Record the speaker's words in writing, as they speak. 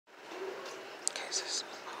Jesus.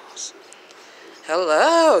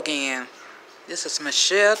 Hello again. This is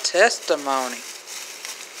Michelle Testimony.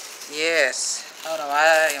 Yes. Hold on,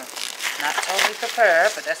 I am not totally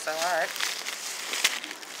prepared, but that's alright.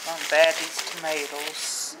 I'm gonna bag these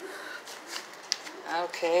tomatoes.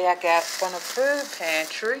 Okay, I got from the food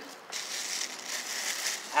pantry.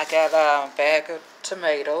 I got a bag of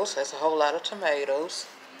tomatoes. That's a whole lot of tomatoes.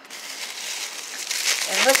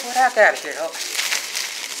 And look what I got here. Oh,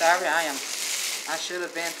 sorry, I should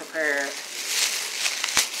have been prepared.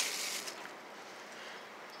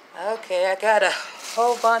 Okay, I got a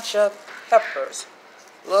whole bunch of peppers.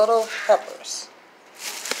 Little peppers.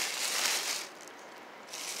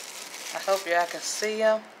 I hope y'all can see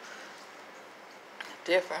them.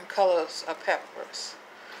 Different colors of peppers.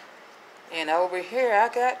 And over here I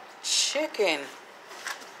got chicken.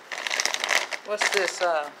 What's this?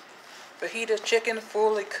 Fajita chicken,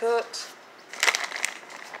 fully cooked.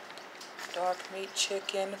 Dark meat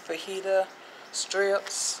chicken, fajita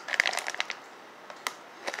strips.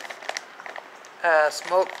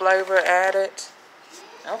 Smoke flavor added.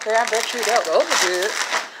 Okay, I bet you that those are good.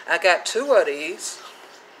 I got 2 of these.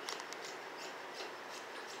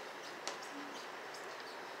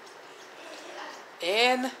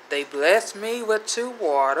 And they blessed me with 2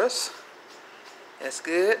 waters. That's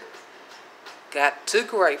good. Got 2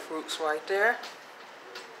 grapefruits right there.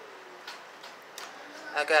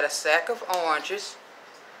 I got a sack of oranges.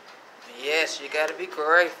 Yes, you got to be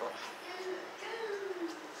grateful.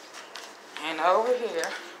 And over here,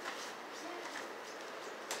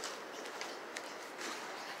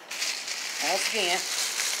 once again,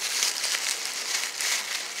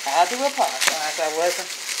 I do apologize. I wasn't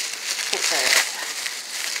prepared.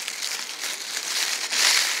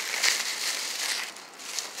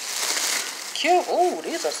 Ooh,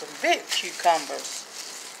 these are some big cucumbers.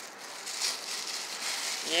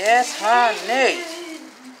 Yes, honey.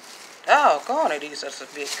 Doggone it, these are some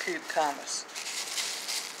big cucumbers.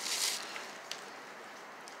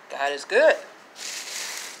 God is good.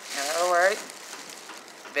 Alright.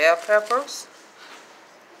 Bell peppers.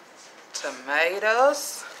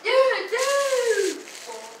 Tomatoes.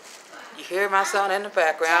 You hear my son in the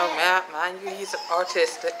background. Mind you, he's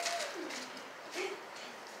artistic.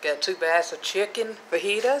 Got 2 bags of chicken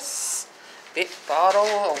fajitas. Big bottle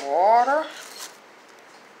of water.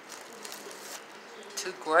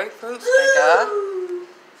 2 grapefruits, thank God.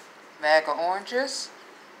 Bag of oranges.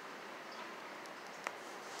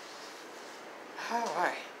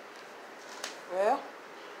 Alright. Well,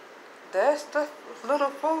 that's the little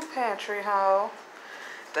food pantry haul.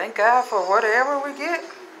 Thank God for whatever we get.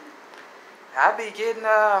 I'll be getting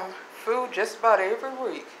food just about every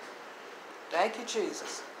week. Thank you,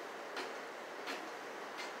 Jesus.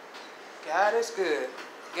 God is good.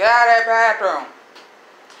 Get out of that bathroom.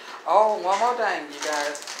 Oh, one more thing, you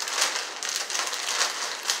guys.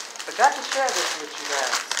 Forgot to share this with you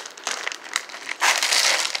guys.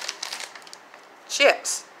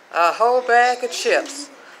 Chips. A whole bag of chips.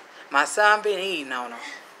 My son been eating on them.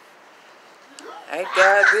 Ain't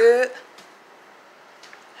God good?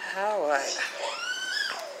 Alright.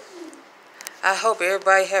 I hope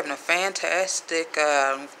everybody having a fantastic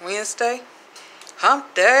Wednesday.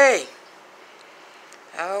 Hump day.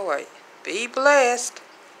 Alright. Be blessed.